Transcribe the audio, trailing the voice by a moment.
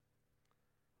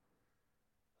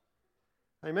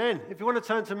Amen. If you want to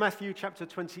turn to Matthew chapter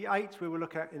 28, we will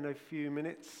look at in a few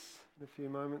minutes, in a few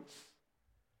moments.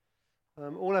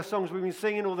 All our songs we've been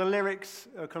singing, all the lyrics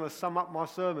kind of sum up my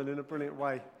sermon in a brilliant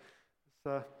way.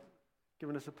 It's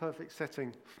given us a perfect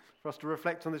setting for us to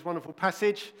reflect on this wonderful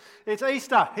passage. It's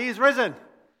Easter. He is risen.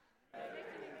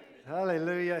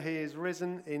 Hallelujah, he is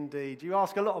risen indeed. You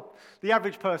ask a lot of the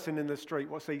average person in the street,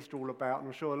 what's Easter all about? And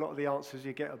I'm sure a lot of the answers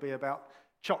you get will be about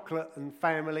chocolate and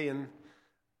family and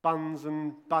buns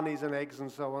and bunnies and eggs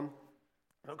and so on.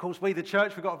 Of course, we, the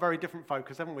church, we've got a very different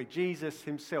focus, haven't we? Jesus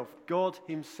himself, God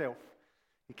himself.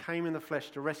 He came in the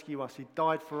flesh to rescue us. He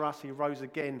died for us. He rose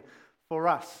again for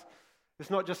us.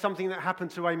 It's not just something that happened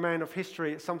to a man of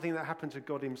history. It's something that happened to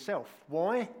God himself.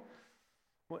 Why?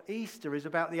 Well, Easter is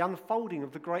about the unfolding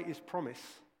of the greatest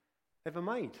promise ever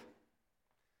made.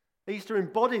 Easter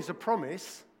embodies a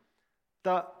promise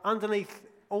that underneath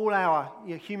all our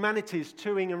humanity's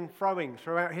toing and froing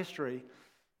throughout history,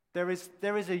 there is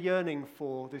a yearning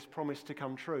for this promise to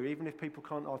come true, even if people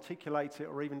can't articulate it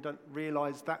or even don't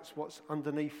realise that's what's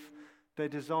underneath their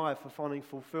desire for finding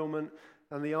fulfilment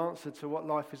and the answer to what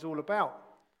life is all about.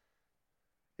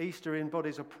 Easter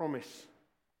embodies a promise,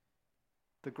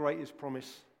 the greatest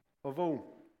promise of all.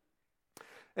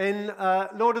 In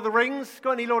Lord of the Rings,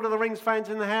 got any Lord of the Rings fans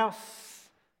in the house?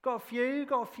 Got a few.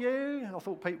 I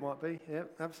thought Pete might be. Yeah,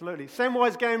 absolutely.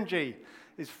 Samwise Gamgee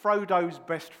is Frodo's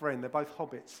best friend. They're both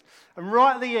hobbits. And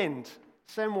right at the end,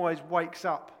 Samwise wakes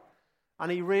up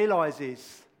and he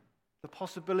realises the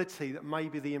possibility that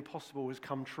maybe the impossible has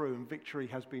come true and victory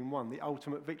has been won, the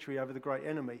ultimate victory over the great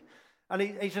enemy. And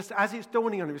he just, as it's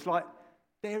dawning on him, it's like,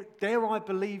 dare I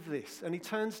believe this? And he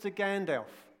turns to Gandalf,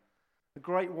 the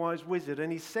great wise wizard,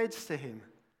 and he says to him,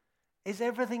 is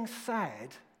everything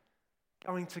sad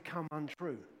going to come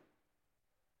untrue?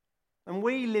 And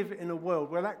we live in a world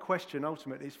where that question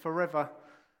ultimately is forever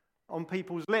on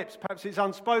people's lips. Perhaps it's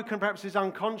unspoken, perhaps it's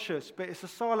unconscious, but it's a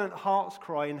silent heart's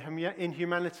cry in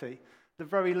humanity. At the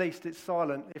very least, it's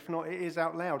silent. If not, it is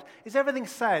out loud. Is everything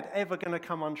sad ever going to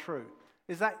come untrue?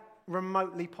 Is that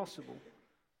remotely possible?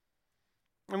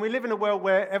 And we live in a world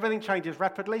where everything changes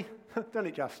rapidly, don't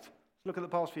it just? Look at the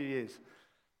past few years.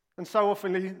 And so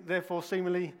often, therefore,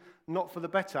 seemingly not for the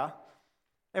better.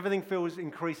 Everything feels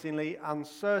increasingly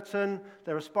uncertain.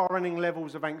 There are spiraling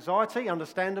levels of anxiety,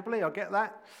 understandably, I get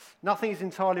that. Nothing is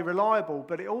entirely reliable,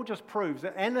 but it all just proves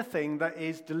that anything that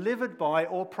is delivered by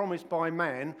or promised by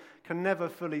man can never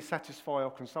fully satisfy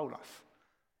or console us.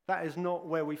 That is not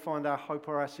where we find our hope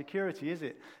or our security, is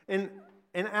it? In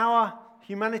our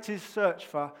humanity's search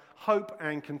for hope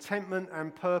and contentment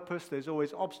and purpose, there's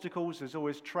always obstacles, there's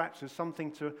always traps, there's something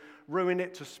to ruin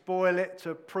it, to spoil it,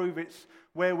 to prove it's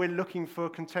where we're looking for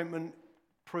contentment,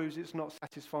 proves it's not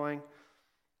satisfying.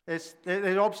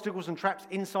 There's obstacles and traps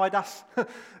inside us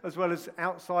as well as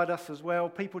outside us as well.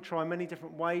 People try many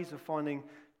different ways of finding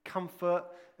comfort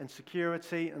and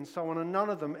security and so on, and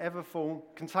none of them ever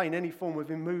contain any form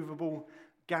of immovable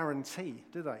guarantee,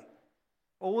 do they?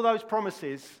 All those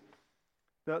promises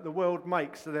that the world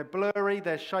makes, so they're blurry,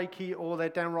 they're shaky, or they're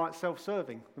downright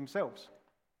self-serving themselves.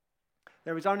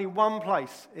 There is only one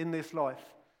place in this life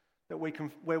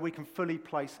where we can fully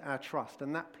place our trust,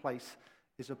 and that place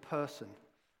is a person.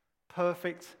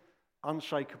 Perfect,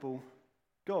 unshakable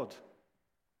God.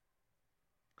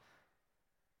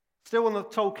 Still on the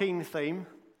Tolkien theme,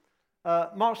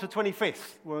 March the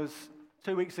 25th was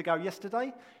 2 weeks ago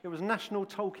yesterday. It was National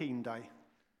Tolkien Day.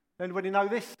 Anybody know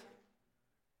this?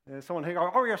 Someone here go,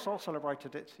 oh yes, I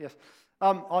celebrated it. Yes,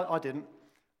 I didn't.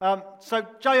 So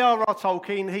J.R.R.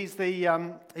 Tolkien, he's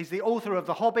the author of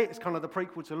The Hobbit. It's kind of the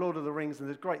prequel to Lord of the Rings, and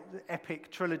there's a great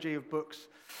epic trilogy of books.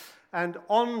 And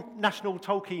on National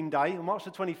Tolkien Day, on March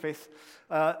the 25th,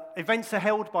 events are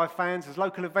held by fans. There's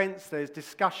local events, there's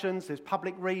discussions, there's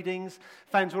public readings.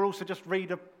 Fans will also just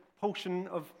read a portion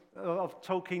of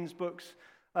Tolkien's books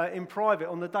in private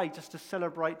on the day, just to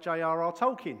celebrate J.R.R.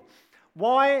 Tolkien.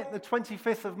 Why the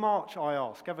 25th of March, I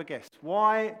ask? Have a guess.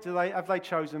 Why have they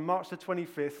chosen March the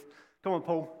 25th? Come on,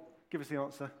 Paul, give us the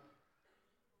answer.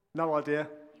 No idea.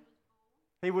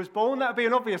 He was born? That would be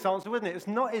an obvious answer, wouldn't it? It's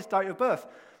not his date of birth.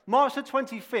 March the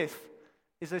 25th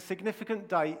is a significant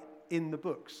date in the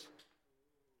books.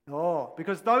 Oh,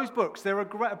 because those books, they're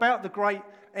about the great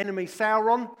enemy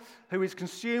Sauron, who is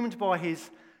consumed by his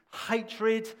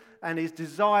hatred and his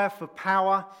desire for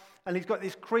power. And he's got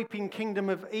this creeping kingdom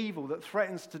of evil that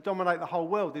threatens to dominate the whole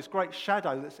world, this great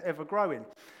shadow that's ever growing.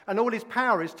 And all his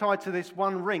power is tied to this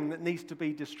one ring that needs to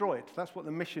be destroyed. That's what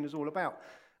the mission is all about.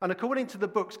 And according to the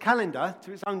book's calendar,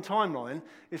 to its own timeline,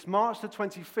 it's March the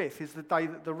 25th is the day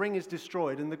that the ring is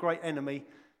destroyed and the great enemy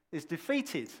is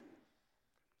defeated.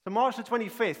 So March the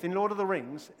 25th in Lord of the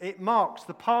Rings, it marks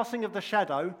the passing of the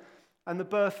shadow and the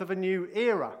birth of a new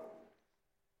era.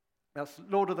 That's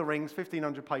Lord of the Rings,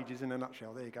 1,500 pages in a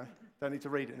nutshell. There you go. Don't need to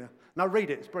read it now. No, read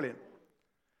it. It's brilliant.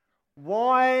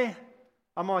 Why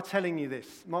am I telling you this?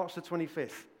 March the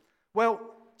 25th. Well,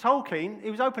 Tolkien,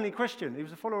 he was openly Christian. He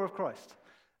was a follower of Christ.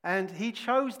 And he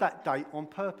chose that date on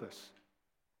purpose.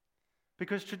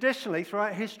 Because traditionally,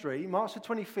 throughout history, March the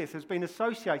 25th has been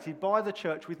associated by the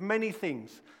church with many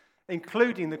things,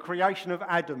 including the creation of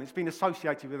Adam. It's been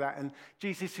associated with that. And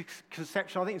Jesus'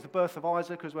 conception, I think it's the birth of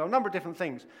Isaac as well. A number of different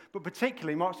things. But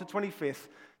particularly, March the 25th,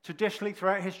 traditionally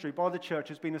throughout history by the church,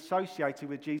 has been associated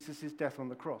with Jesus' death on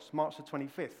the cross. March the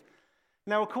 25th.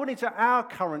 Now, according to our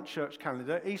current church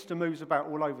calendar, Easter moves about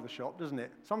all over the shop, doesn't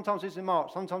it? Sometimes it's in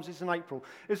March, sometimes it's in April.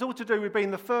 It's all to do with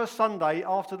being the first Sunday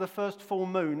after the first full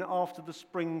moon after the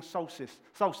spring solstice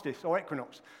or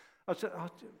equinox.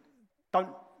 Don't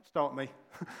start me.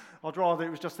 I'd rather it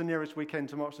was just the nearest weekend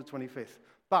to March the 25th.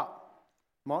 But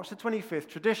March the 25th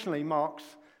traditionally marks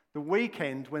the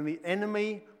weekend when the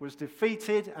enemy was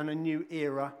defeated and a new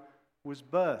era was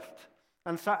birthed.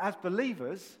 And so as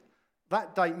believers,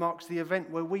 that date marks the event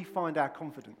where we find our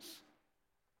confidence,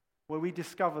 where we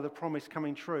discover the promise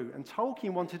coming true. And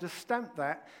Tolkien wanted to stamp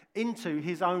that into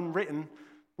his own written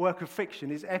work of fiction,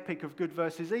 his epic of good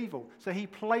versus evil. So he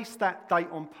placed that date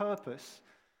on purpose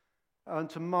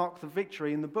to mark the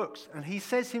victory in the books. And he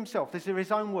says himself, these are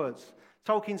his own words,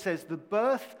 Tolkien says, the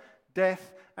birth,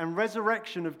 death, and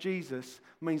resurrection of Jesus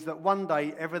means that one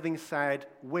day everything sad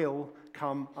will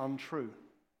come untrue.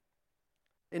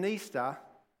 In Easter,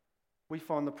 we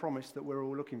find the promise that we're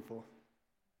all looking for,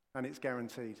 and it's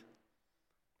guaranteed.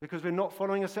 Because we're not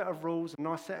following a set of rules, a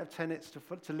nice set of tenets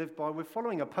to live by. We're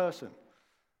following a person,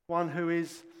 one who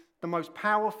is the most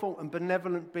powerful and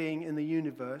benevolent being in the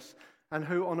universe, and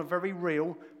who on a very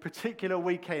real, particular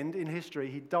weekend in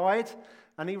history, he died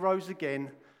and he rose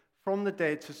again from the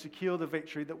dead to secure the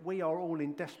victory that we are all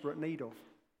in desperate need of.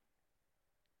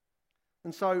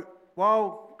 And so,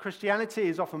 while Christianity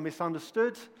is often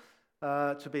misunderstood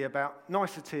to be about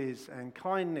niceties and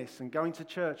kindness and going to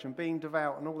church and being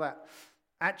devout and all that,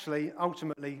 actually,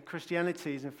 ultimately,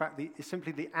 Christianity is in fact is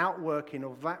simply the outworking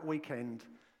of that weekend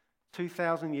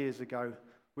 2,000 years ago,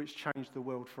 which changed the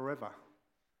world forever.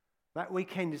 That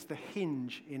weekend is the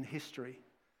hinge in history,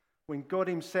 when God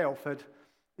himself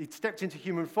he'd stepped into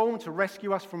human form to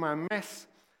rescue us from our mess,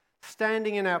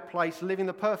 standing in our place, living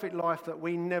the perfect life that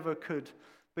we never could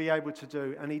be able to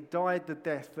do, and he died the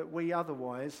death that we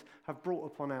otherwise have brought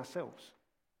upon ourselves.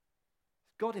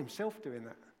 It's God himself doing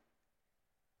that.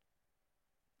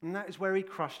 And that is where he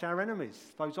crushed our enemies,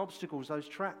 those obstacles, those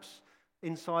traps,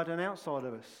 inside and outside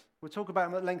of us. We'll talk about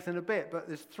them at length in a bit, but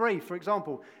there's three, for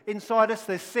example. Inside us,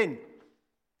 there's sin.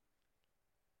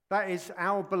 That is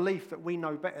our belief that we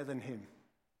know better than him.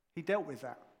 He dealt with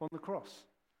that on the cross.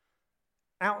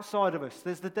 Outside of us,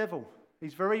 there's the devil.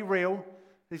 He's very real.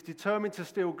 He's determined to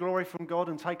steal glory from God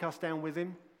and take us down with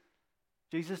him.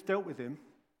 Jesus dealt with him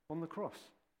on the cross.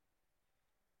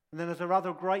 And then there's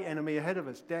another great enemy ahead of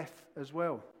us, death as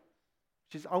well,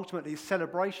 which is ultimately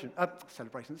separation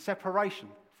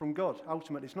from God.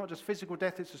 Ultimately, it's not just physical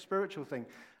death, it's a spiritual thing.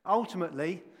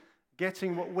 Ultimately,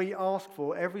 getting what we ask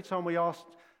for every time we ask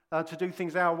to do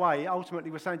things our way,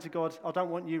 ultimately we're saying to God, I don't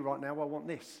want you right now, I want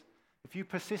this. If you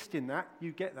persist in that,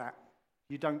 you get that.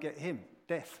 You don't get him.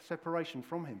 Death, separation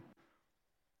from him.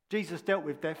 Jesus dealt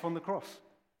with death on the cross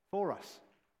for us.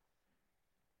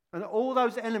 And all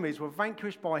those enemies were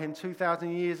vanquished by him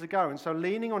 2,000 years ago. And so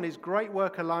leaning on his great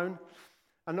work alone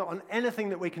and not on anything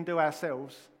that we can do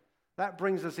ourselves, that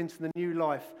brings us into the new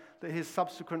life that his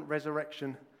subsequent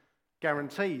resurrection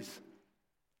guarantees.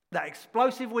 That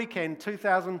explosive weekend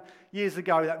 2,000 years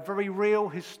ago, that very real,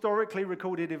 historically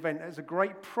recorded event, is a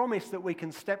great promise that we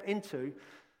can step into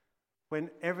when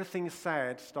everything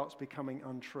sad starts becoming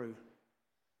untrue.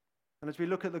 And as we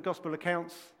look at the gospel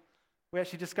accounts, we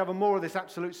actually discover more of this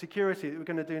absolute security that we're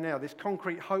going to do now, this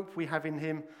concrete hope we have in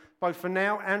him, both for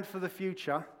now and for the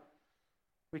future.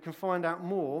 We can find out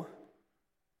more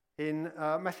in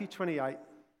Matthew 28,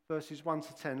 verses 1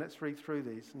 to 10. Let's read through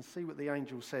these and see what the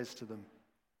angel says to them.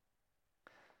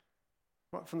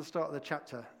 Right from the start of the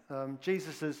chapter,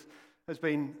 Jesus has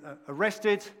been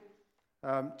arrested,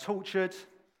 tortured,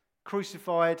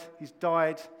 crucified, he's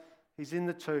died, he's in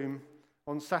the tomb.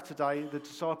 On Saturday, the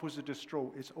disciples are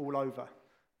distraught, it's all over.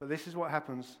 But this is what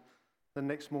happens the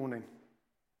next morning,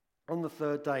 on the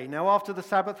third day. Now after the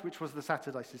Sabbath, which was the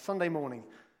Saturday, so Sunday morning,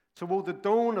 toward the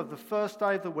dawn of the first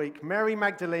day of the week, Mary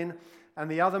Magdalene and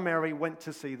the other Mary went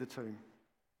to see the tomb.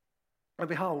 And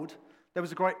behold, there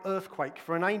was a great earthquake,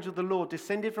 for an angel of the Lord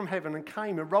descended from heaven and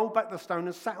came and rolled back the stone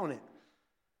and sat on it.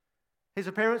 His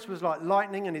appearance was like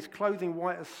lightning and his clothing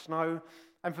white as snow.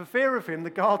 And for fear of him, the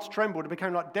guards trembled and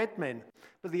became like dead men.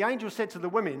 But the angel said to the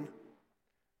women,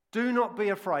 "Do not be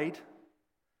afraid,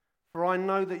 for I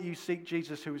know that you seek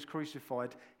Jesus who was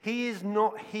crucified. He is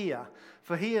not here,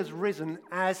 for he has risen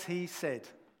as he said.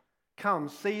 Come,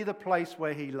 see the place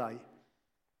where he lay.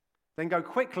 Then go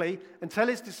quickly and tell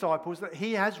his disciples that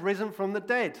he has risen from the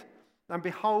dead. And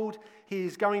behold, he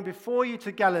is going before you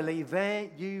to Galilee. There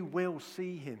you will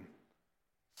see him.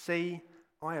 See,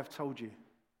 I have told you."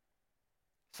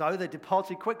 So they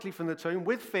departed quickly from the tomb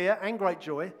with fear and great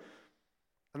joy,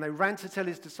 and they ran to tell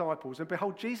his disciples. And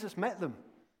behold, Jesus met them,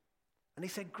 and he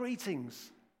said,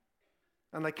 "Greetings."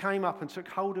 And they came up and took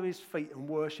hold of his feet and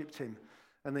worshipped him.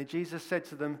 And then Jesus said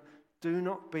to them, "Do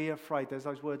not be afraid." There's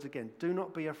those words again. "Do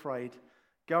not be afraid.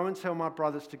 Go and tell my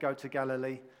brothers to go to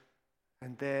Galilee,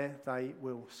 and there they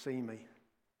will see me."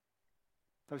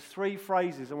 Those three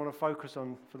phrases I want to focus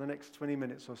on for the next 20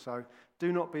 minutes or so.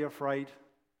 Do not be afraid.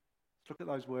 Let's look at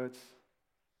those words.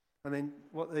 And then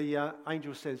what the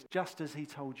angel says, just as he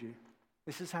told you.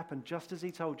 This has happened just as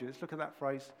he told you. Let's look at that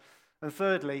phrase. And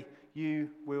thirdly,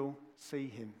 you will see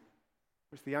him,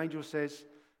 which the angel says,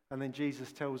 and then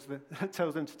Jesus tells them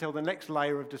to tell the next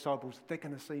layer of disciples, they're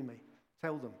going to see me.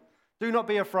 Tell them. Do not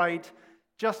be afraid.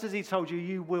 Just as he told you,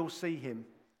 you will see him.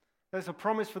 That's a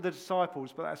promise for the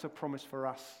disciples, but that's a promise for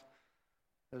us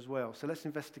as well. So let's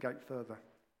investigate further.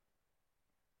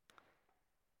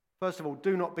 First of all,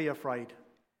 do not be afraid.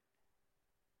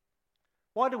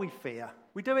 Why do we fear?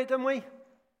 We do it, don't we?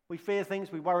 We fear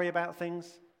things, we worry about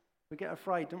things. We get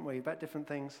afraid, don't we, about different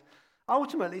things.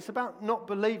 Ultimately, it's about not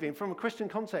believing. From a Christian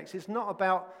context, it's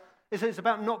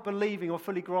about not believing or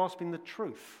fully grasping the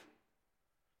truth.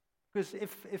 Because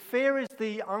if fear is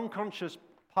the unconscious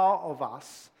part of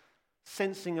us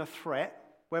sensing a threat,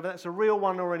 whether that's a real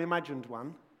one or an imagined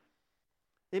one,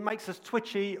 it makes us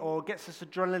twitchy or gets us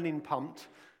adrenaline pumped,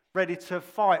 ready to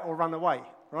fight or run away,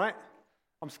 right?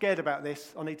 I'm scared about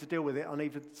this, I need to deal with it, I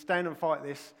need to stand and fight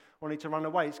this, or I need to run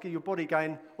away. It's your body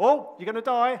going, oh, you're going to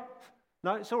die.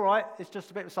 No, it's all right, it's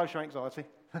just a bit of social anxiety.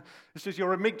 It's just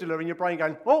your amygdala in your brain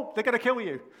going, oh, they're going to kill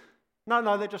you.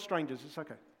 No, they're just strangers, it's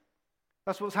okay.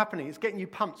 That's what's happening. It's getting you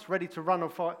pumped, ready to run or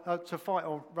fight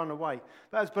or run away.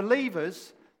 But as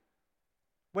believers,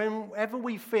 whenever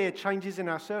we fear changes in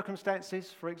our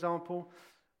circumstances, for example,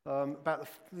 about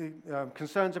the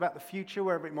concerns about the future,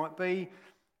 wherever it might be,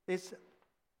 we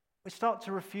start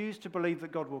to refuse to believe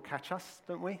that God will catch us,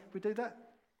 don't we? We do that.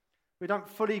 We don't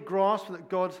fully grasp that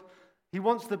God, he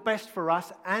wants the best for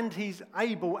us, and he's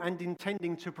able and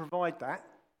intending to provide that.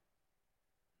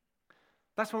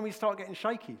 That's when we start getting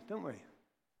shaky, don't we?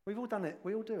 We've all done it.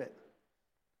 We all do it.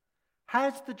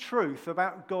 Has the truth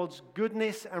about God's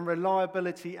goodness and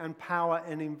reliability and power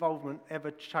and involvement ever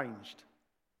changed?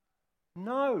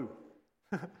 No.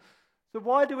 So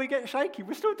why do we get shaky?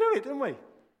 We still do it, don't we?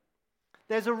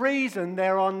 There's a reason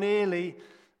there are nearly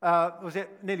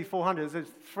 400? There's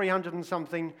 300 and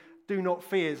something do not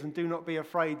fears and do not be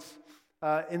afraids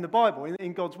in the Bible,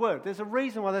 in God's word. There's a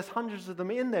reason why there's hundreds of them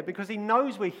in there, because he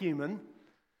knows we're human.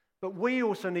 But we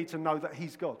also need to know that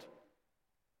he's God.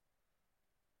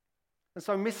 And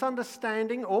so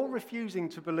misunderstanding or refusing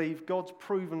to believe God's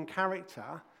proven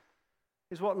character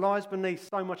is what lies beneath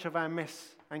so much of our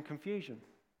mess and confusion,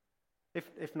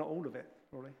 if not all of it,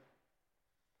 really.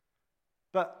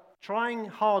 But trying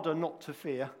harder not to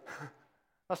fear,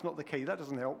 that's not the key. That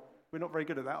doesn't help. We're not very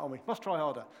good at that, are we? Must try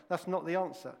harder. That's not the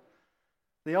answer.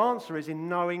 The answer is in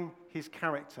knowing his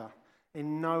character,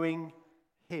 in knowing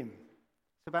him.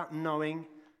 It's about knowing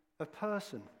a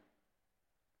person.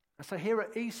 And so here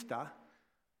at Easter,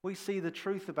 we see the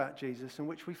truth about Jesus in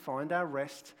which we find our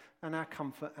rest and our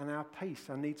comfort and our peace,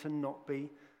 our need to not be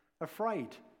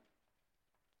afraid.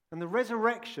 And the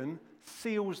resurrection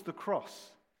seals the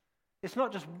cross. It's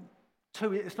not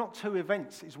two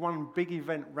events. It's one big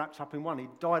event wrapped up in one. He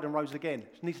died and rose again.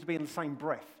 It needs to be in the same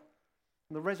breath.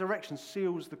 And the resurrection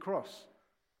seals the cross.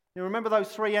 You remember those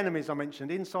three enemies I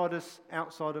mentioned, inside us,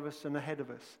 outside of us, and ahead of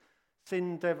us.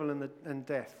 Sin, devil, and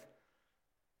death.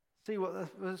 See what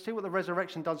the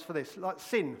resurrection does for this. Like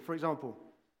sin, for example.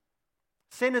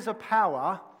 Sin as a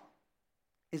power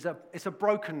it's a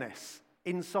brokenness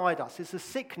inside us. It's a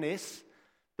sickness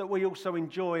that we also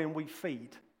enjoy and we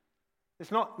feed.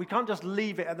 We can't just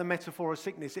leave it at the metaphor of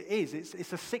sickness. It is.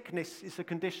 It's a sickness, it's a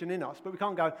condition in us. But we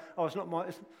can't go, oh, it's not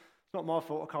my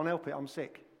fault, I can't help it, I'm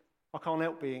sick. I can't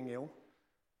help being ill.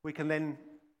 We can then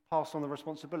pass on the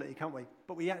responsibility, can't we?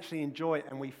 But we actually enjoy it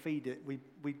and we feed it.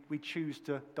 We choose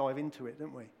to dive into it,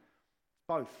 don't we?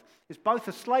 both. It's both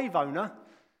a slave owner,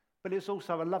 but it's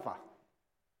also a lover.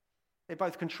 It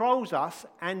both controls us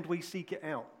and we seek it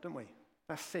out, don't we?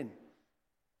 That's sin.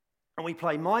 And we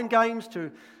play mind games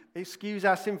to excuse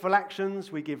our sinful actions.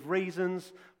 We give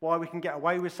reasons why we can get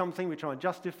away with something. We try and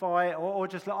justify it, or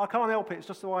just like, I can't help it. It's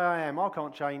just the way I am. I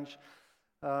can't change.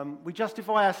 We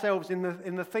justify ourselves in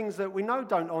the things that we know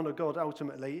don't honour God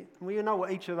ultimately. And we know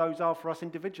what each of those are for us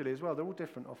individually as well. They're all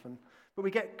different often. But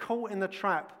we get caught in the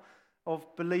trap of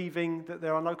believing that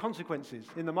there are no consequences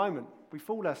in the moment. We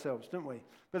fool ourselves, don't we?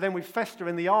 But then we fester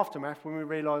in the aftermath when we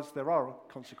realise there are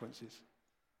consequences.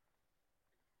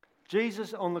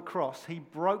 Jesus on the cross, he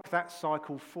broke that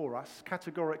cycle for us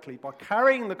categorically by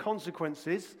carrying the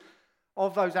consequences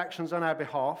of those actions on our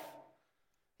behalf.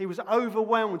 He was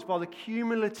overwhelmed by the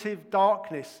cumulative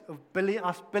darkness of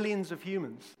us billions of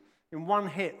humans in one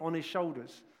hit on his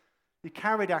shoulders. He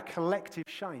carried our collective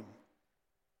shame.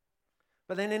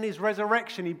 But then in his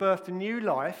resurrection, he birthed a new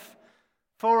life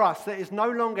for us that is no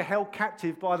longer held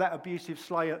captive by that abusive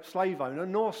slave owner,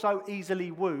 nor so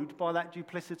easily wooed by that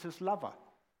duplicitous lover.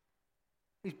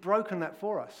 He's broken that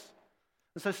for us.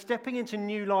 And so stepping into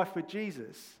new life with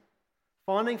Jesus,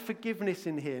 finding forgiveness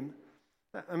in him,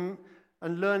 and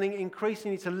learning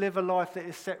increasingly to live a life that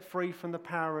is set free from the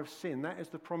power of sin, that is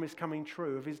the promise coming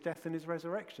true of his death and his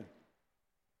resurrection.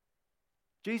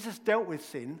 Jesus dealt with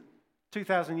sin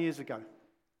 2,000 years ago.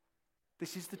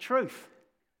 This is the truth.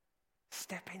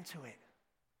 Step into it.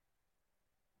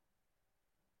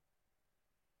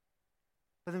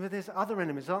 But there's other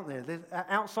enemies, aren't there?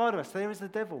 Outside of us, there is the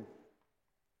devil.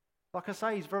 Like I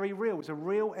say, he's very real. He's a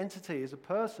real entity. He's a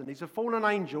person. He's a fallen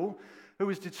angel who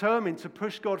was determined to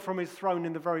push God from his throne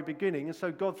in the very beginning, and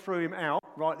so God threw him out,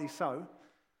 rightly so.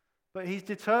 But he's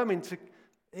determined to,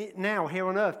 now here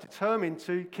on earth, determined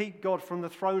to keep God from the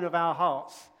throne of our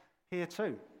hearts here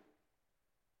too.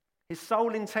 His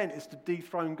sole intent is to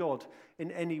dethrone God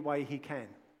in any way he can.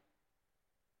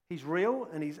 He's real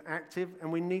and he's active,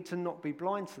 and we need to not be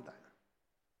blind to that.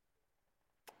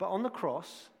 But on the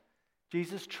cross,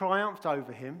 Jesus triumphed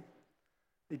over him.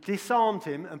 He disarmed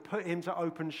him and put him to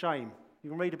open shame. You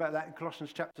can read about that in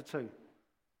Colossians chapter 2.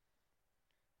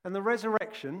 And the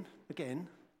resurrection, again,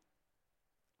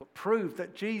 proved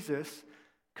that Jesus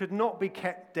could not be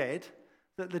kept dead,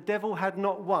 that the devil had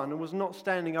not won and was not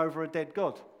standing over a dead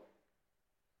God.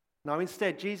 No,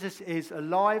 instead, Jesus is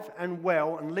alive and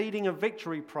well and leading a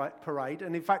victory parade,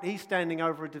 and in fact, he's standing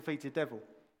over a defeated devil.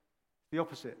 The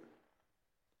opposite.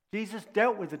 Jesus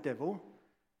dealt with the devil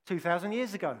 2,000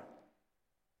 years ago.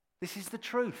 This is the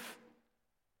truth.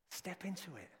 Step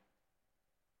into it.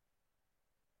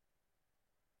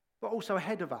 But also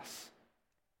ahead of us,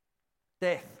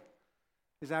 death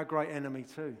is our great enemy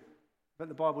too. But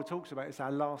the Bible talks about it's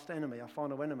our last enemy, our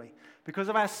final enemy. Because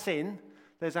of our sin,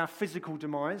 there's our physical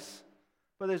demise,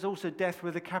 but there's also death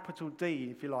with a capital D,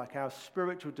 if you like, our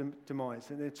spiritual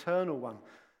demise, an eternal one.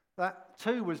 That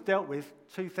too was dealt with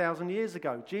 2,000 years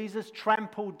ago. Jesus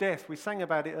trampled death. We sang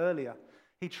about it earlier.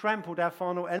 He trampled our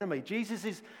final enemy.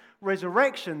 Jesus'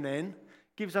 resurrection then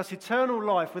gives us eternal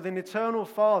life with an eternal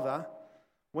Father,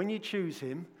 when you choose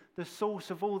him, the source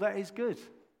of all that is good.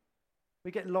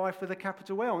 We get life with a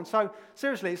capital L. And so,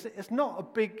 seriously, it's not a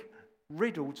big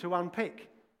riddle to unpick.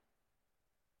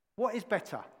 What is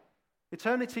better?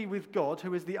 Eternity with God,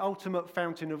 who is the ultimate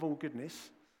fountain of all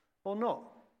goodness, or not?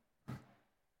 That's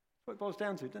what it boils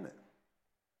down to, doesn't it?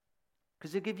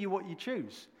 Because he'll give you what you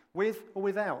choose, with or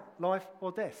without, life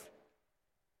or death.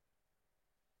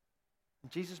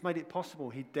 And Jesus made it possible.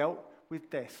 He dealt with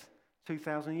death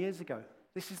 2,000 years ago.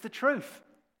 This is the truth.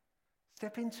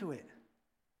 Step into it.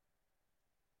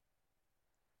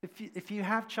 If you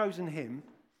have chosen him,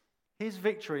 his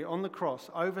victory on the cross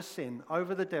over sin,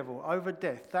 over the devil, over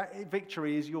death, that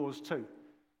victory is yours too.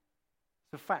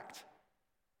 It's a fact.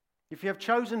 If you have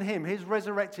chosen him, his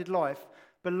resurrected life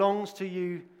belongs to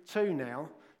you too now,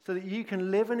 so that you can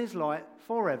live in his light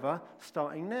forever,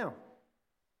 starting now.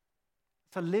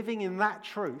 So living in that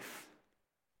truth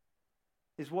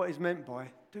is what is meant by,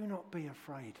 do not be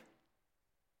afraid.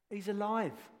 He's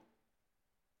alive.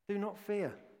 Do not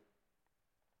fear.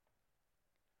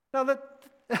 Now,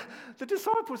 the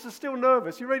disciples are still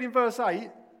nervous. You read in verse 8,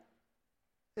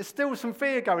 there's still some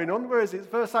fear going on. Where is it?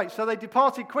 Verse 8. So they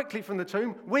departed quickly from the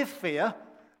tomb with fear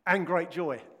and great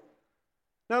joy.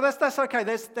 Now, that's okay.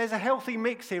 There's a healthy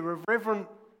mix here of reverent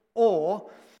awe,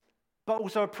 but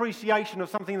also appreciation of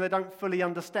something they don't fully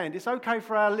understand. It's okay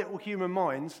for our little human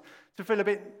minds to feel a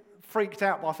bit freaked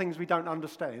out by things we don't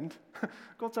understand.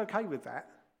 God's okay with that.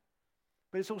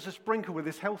 But it's also sprinkled with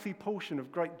this healthy portion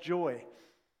of great joy.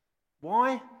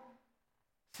 Why?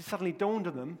 it suddenly dawned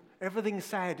on them, everything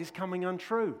sad is coming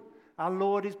untrue. Our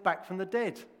Lord is back from the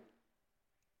dead.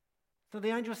 So the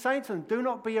angel was saying to them, do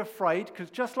not be afraid, because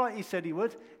just like he said he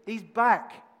would, he's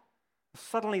back.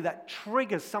 Suddenly that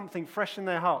triggers something fresh in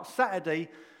their hearts. Saturday,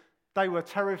 they were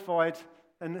terrified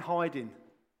and hiding.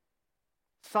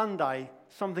 Sunday,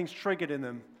 something's triggered in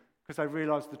them because they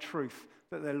realised the truth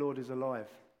that their Lord is alive.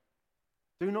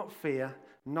 Do not fear,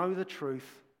 know the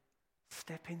truth,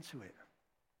 step into it.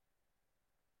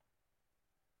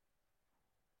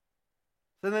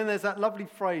 So then there's that lovely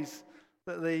phrase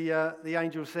that the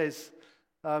angel says,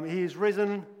 he is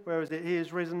risen, where is it? He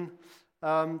is risen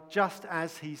just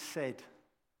as he said.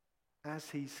 As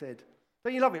he said.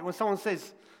 Don't you love it when someone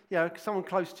says, someone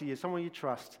close to you, someone you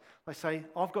trust, they say,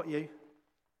 I've got you,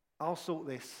 I'll sort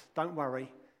this, don't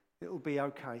worry, it will be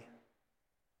okay.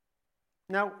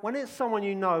 Now, when it's someone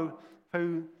you know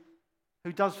who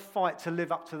does fight to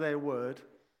live up to their word,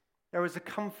 there is a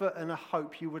comfort and a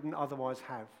hope you wouldn't otherwise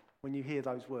have when you hear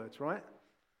those words, right?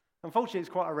 Unfortunately, it's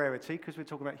quite a rarity because we're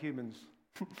talking about humans.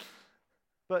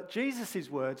 But Jesus'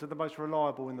 words are the most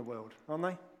reliable in the world, aren't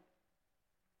they?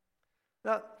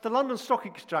 Now, the London Stock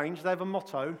Exchange, they have a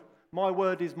motto, my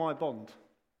word is my bond.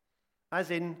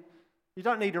 As in, you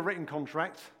don't need a written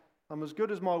contract, I'm as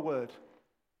good as my word.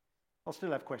 I'll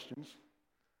still have questions.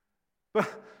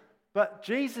 But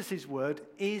Jesus' word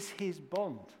is his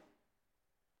bond.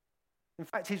 In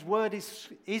fact, his word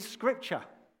is Scripture.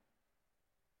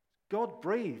 God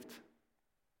breathed.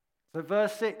 So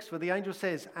verse 6, where the angel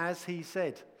says, as he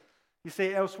said. You see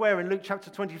it elsewhere in Luke chapter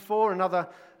 24, another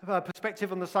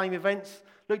perspective on the same events.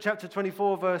 Luke chapter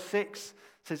 24, verse 6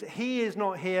 says, he is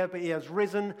not here, but he has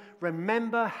risen.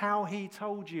 Remember how he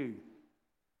told you.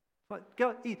 Like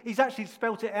God, he's actually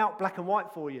spelt it out black and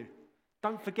white for you.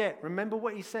 Don't forget, remember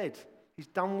what he said. He's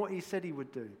done what he said he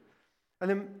would do. And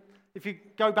then if you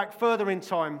go back further in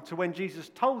time to when Jesus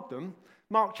told them,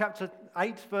 Mark chapter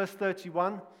 8, verse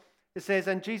 31, it says,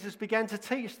 and Jesus began to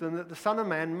teach them that the Son of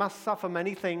Man must suffer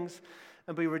many things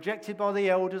and be rejected by the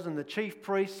elders and the chief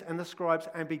priests and the scribes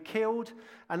and be killed,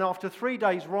 and after 3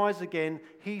 days rise again.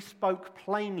 He spoke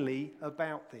plainly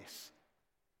about this.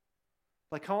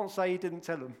 They can't say he didn't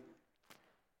tell them.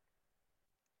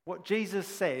 What Jesus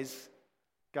says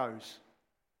goes.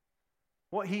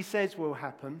 What he says will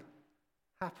happen,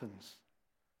 happens.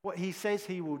 What he says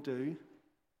he will do,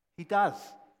 he does.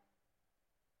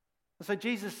 And so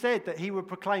Jesus said that he would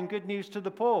proclaim good news to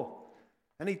the poor.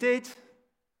 And he did.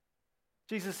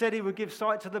 Jesus said he would give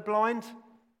sight to the blind.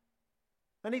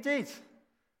 And he did.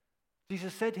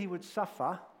 Jesus said he would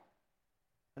suffer.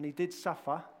 And he did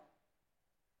suffer.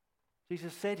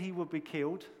 Jesus said he would be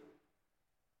killed.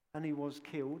 And he was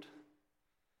killed.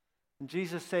 And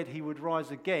Jesus said he would rise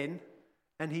again.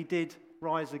 And he did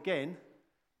rise again.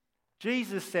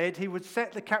 Jesus said he would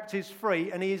set the captives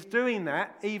free, and he is doing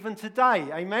that even today.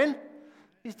 Amen?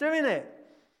 He's doing it.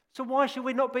 So why should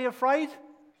we not be afraid?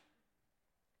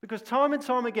 Because time and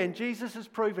time again, Jesus has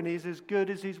proven he is as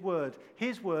good as his word.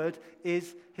 His word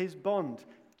is his bond.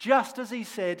 Just as he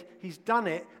said, he's done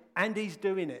it, and he's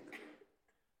doing it.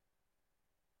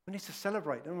 We need to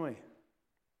celebrate, don't we?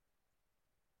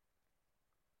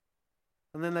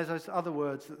 And then there's those other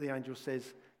words that the angel says,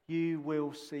 you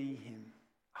will see him.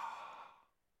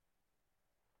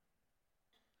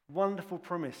 Wonderful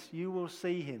promise. You will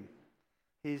see him.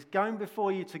 He's going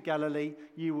before you to Galilee.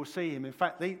 You will see him. In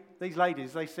fact, these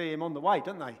ladies, they see him on the way,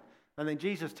 don't they? And then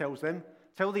Jesus tells them,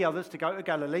 tell the others to go to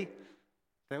Galilee.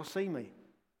 They'll see me.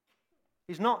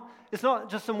 It's not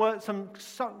just some words,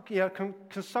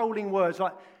 consoling words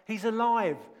like, he's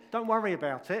alive. Don't worry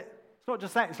about it. It's not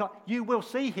just that. It's like, you will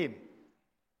see him.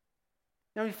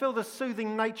 You feel the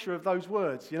soothing nature of those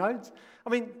words, I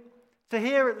mean, to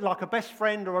hear it like a best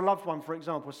friend or a loved one, for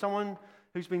example, someone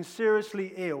who's been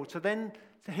seriously ill, to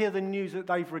hear the news that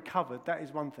they've recovered, that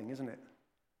is one thing, isn't it?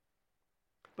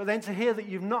 But then to hear that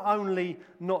you've not only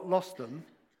not lost them,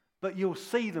 but you'll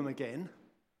see them again,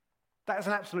 that is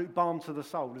an absolute balm to the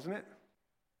soul, isn't it?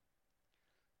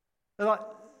 Like,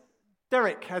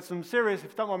 Derek had some serious,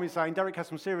 if you don't mind me saying, Derek had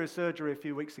some serious surgery a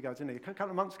few weeks ago, didn't he? A couple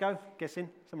of months ago, guessing,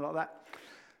 something like that.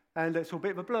 And it's all a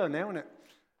bit of a blur now, isn't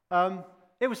it?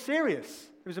 It was serious.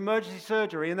 It was emergency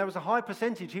surgery, and there was a high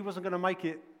percentage he wasn't going to make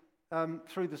it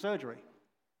through the surgery.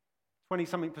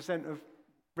 20-something% of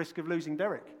risk of losing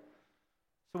Derek.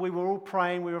 So we were all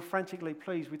praying. We were frantically,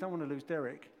 please, we don't want to lose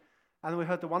Derek. And we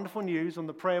heard the wonderful news on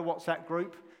the prayer WhatsApp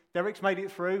group. Derek's made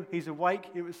it through. He's awake.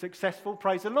 It was successful.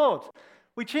 Praise the Lord.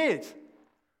 We cheered.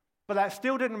 But that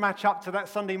still didn't match up to that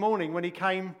Sunday morning when he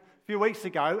came a few weeks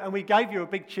ago, and we gave you a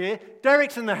big cheer.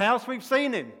 Derek's in the house. We've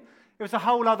seen him. It was a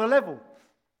whole other level.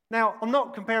 Now, I'm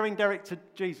not comparing Derek to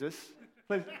Jesus,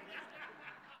 please.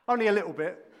 Only a little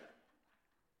bit.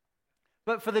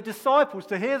 But for the disciples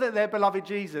to hear that their beloved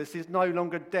Jesus is no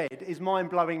longer dead is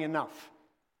mind-blowing enough.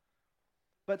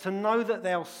 But to know that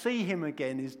they'll see him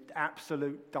again is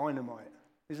absolute dynamite,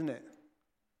 isn't it?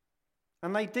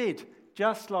 And they did,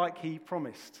 just like he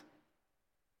promised.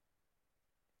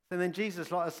 And then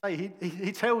Jesus, like I say,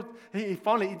 he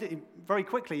finally, very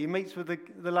quickly, he meets with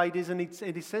the ladies and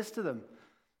he says to them,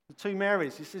 the two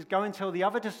Marys, he says, go and tell the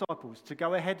other disciples to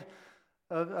go ahead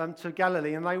to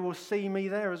Galilee and they will see me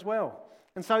there as well.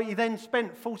 And so he then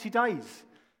spent 40 days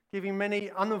giving many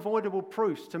unavoidable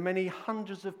proofs to many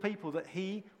hundreds of people that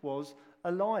he was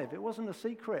alive. It wasn't a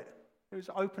secret. It was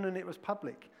open and it was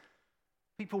public.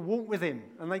 People walked with him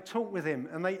and they talked with him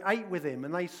and they ate with him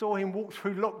and they saw him walk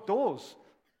through locked doors.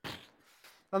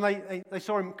 And they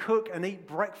saw him cook and eat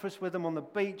breakfast with them on the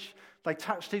beach. They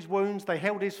touched his wounds. They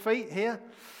held his feet here.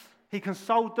 He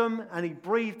consoled them and he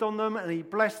breathed on them and he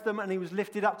blessed them and he was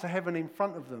lifted up to heaven in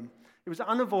front of them. It was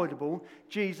unavoidable.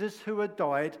 Jesus, who had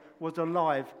died, was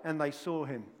alive and they saw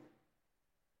him.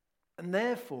 And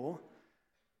therefore,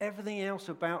 everything else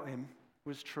about him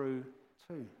was true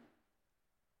too.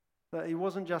 That he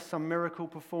wasn't just some miracle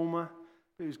performer,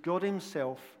 but it was God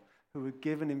himself who had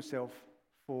given himself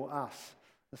for us.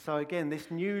 And so again, this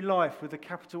new life with a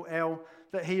capital L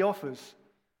that he offers,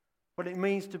 what it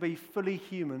means to be fully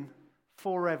human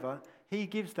forever, he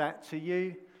gives that to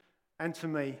you and to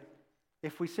me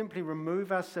if we simply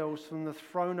remove ourselves from the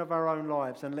throne of our own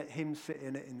lives and let him sit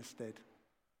in it instead.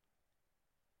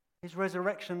 His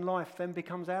resurrection life then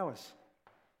becomes ours.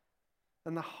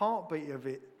 And the heartbeat of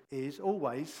it is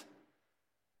always,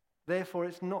 therefore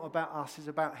it's not about us, it's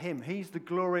about him. He's the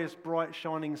glorious, bright,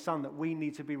 shining sun that we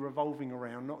need to be revolving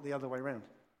around, not the other way around.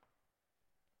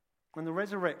 And the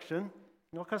resurrection,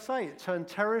 like I say, it turned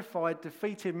terrified,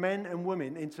 defeated men and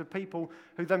women into people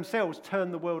who themselves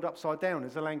turned the world upside down,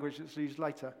 is the language that's used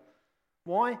later.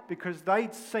 Why? Because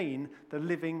they'd seen the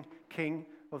living King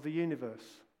of the universe.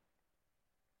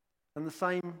 And the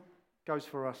same goes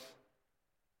for us.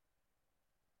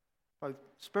 Both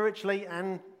spiritually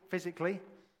and physically,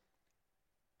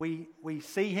 we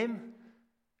see him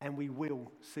and we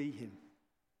will see him.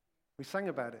 We sang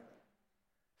about it.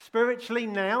 Spiritually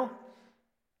now,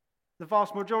 the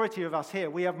vast majority of us here,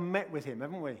 we have met with him,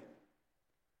 haven't we?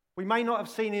 We may not have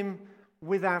seen him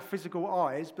with our physical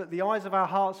eyes, but the eyes of our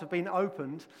hearts have been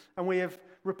opened and we have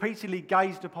repeatedly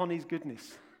gazed upon his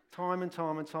goodness, time and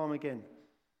time and time again.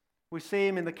 We see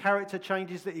him in the character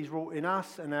changes that he's wrought in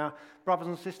us and our brothers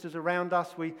and sisters around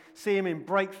us. We see him in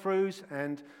breakthroughs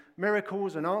and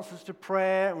miracles and answers to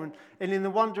prayer and in the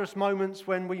wondrous moments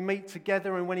when we meet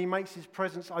together and when he makes his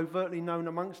presence overtly known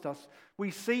amongst us.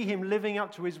 We see him living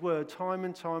up to his word time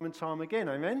and time and time again.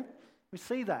 Amen? We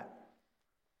see that.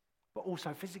 But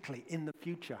also physically, in the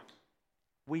future,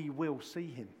 we will see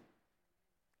him.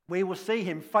 We will see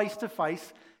him face to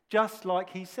face, just like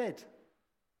he said.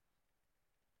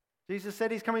 Jesus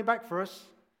said he's coming back for us.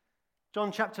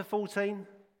 John chapter 14,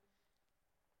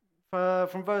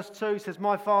 from verse 2 says,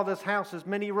 my Father's house has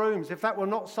many rooms. If that were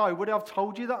not so, would I have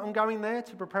told you that I'm going there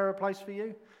to prepare a place for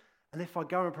you? And if I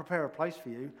go and prepare a place for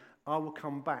you, I will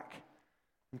come back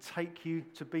and take you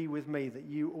to be with me, that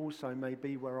you also may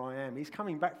be where I am. He's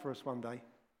coming back for us one day.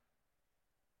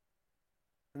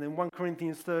 And then 1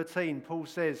 Corinthians 13, Paul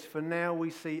says, for now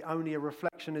we see only a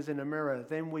reflection as in a mirror,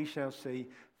 then we shall see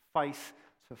face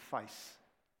to face.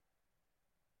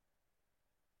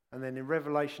 And then in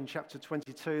Revelation chapter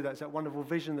 22, that's that wonderful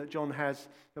vision that John has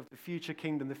of the future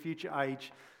kingdom, the future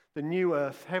age, the new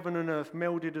earth, heaven and earth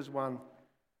melded as one.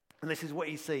 And this is what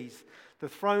he sees. The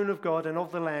throne of God and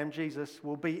of the Lamb, Jesus,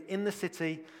 will be in the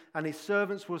city and his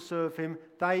servants will serve him.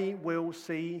 They will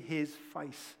see his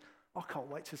face. I can't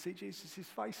wait to see Jesus'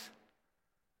 face.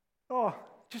 Oh,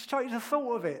 just the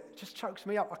thought of it just chokes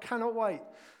me up. I cannot wait.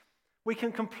 We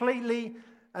can completely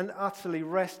and utterly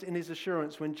rest in his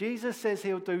assurance. When Jesus says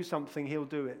he'll do something, he'll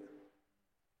do it.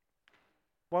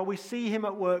 While we see him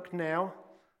at work now,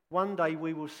 one day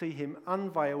we will see him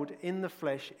unveiled in the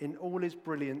flesh in all his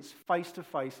brilliance, face to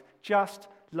face, just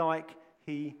like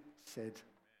he said.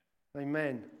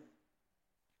 Amen.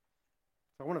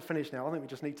 I want to finish now. I think we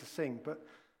just need to sing. But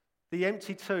the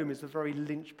empty tomb is the very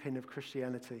linchpin of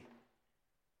Christianity.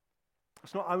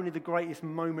 It's not only the greatest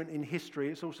moment in history,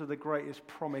 it's also the greatest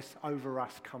promise over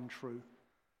us come true.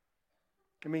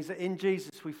 It means that in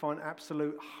Jesus we find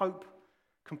absolute hope,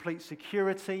 complete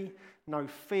security, no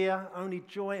fear, only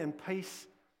joy and peace.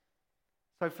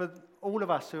 So for all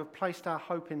of us who have placed our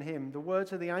hope in him, the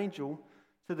words of the angel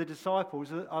to the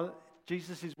disciples are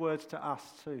Jesus' words to us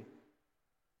too.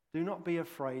 Do not be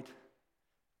afraid.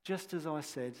 Just as I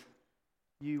said,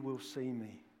 you will see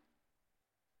me.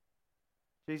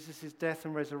 Jesus' death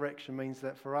and resurrection means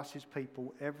that for us, his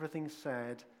people, everything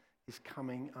sad is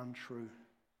coming untrue.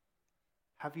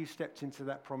 Have you stepped into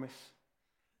that promise?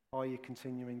 Are you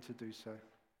continuing to do so?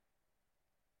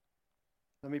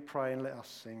 Let me pray and let us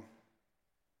sing.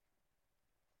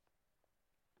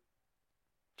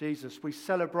 Jesus, we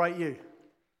celebrate you.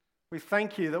 We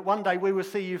thank you that one day we will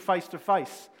see you face to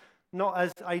face, not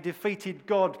as a defeated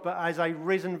God, but as a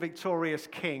risen, victorious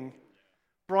King,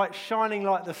 bright, shining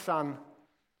like the sun,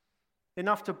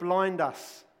 enough to blind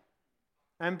us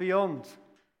and beyond.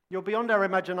 You're beyond our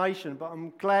imagination, but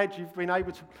I'm glad you've been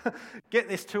able to get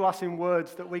this to us in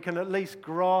words that we can at least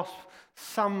grasp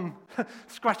some,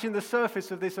 scratching the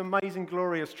surface of this amazing,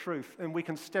 glorious truth, and we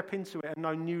can step into it and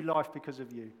know new life because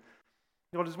of you.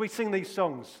 Lord, as we sing these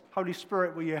songs, Holy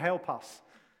Spirit, will you help us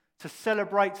to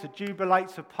celebrate, to jubilate,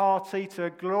 to party, to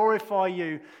glorify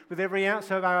you with every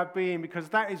ounce of our being, because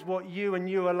that is what you and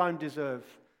you alone deserve.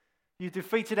 You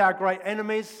defeated our great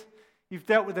enemies. You've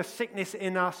dealt with the sickness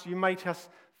in us. You made us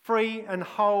free and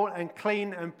whole and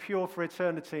clean and pure for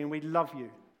eternity, and we love you.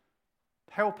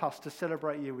 Help us to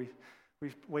celebrate you,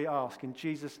 we ask, in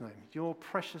Jesus' name. Your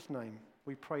precious name,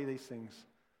 we pray these things.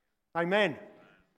 Amen.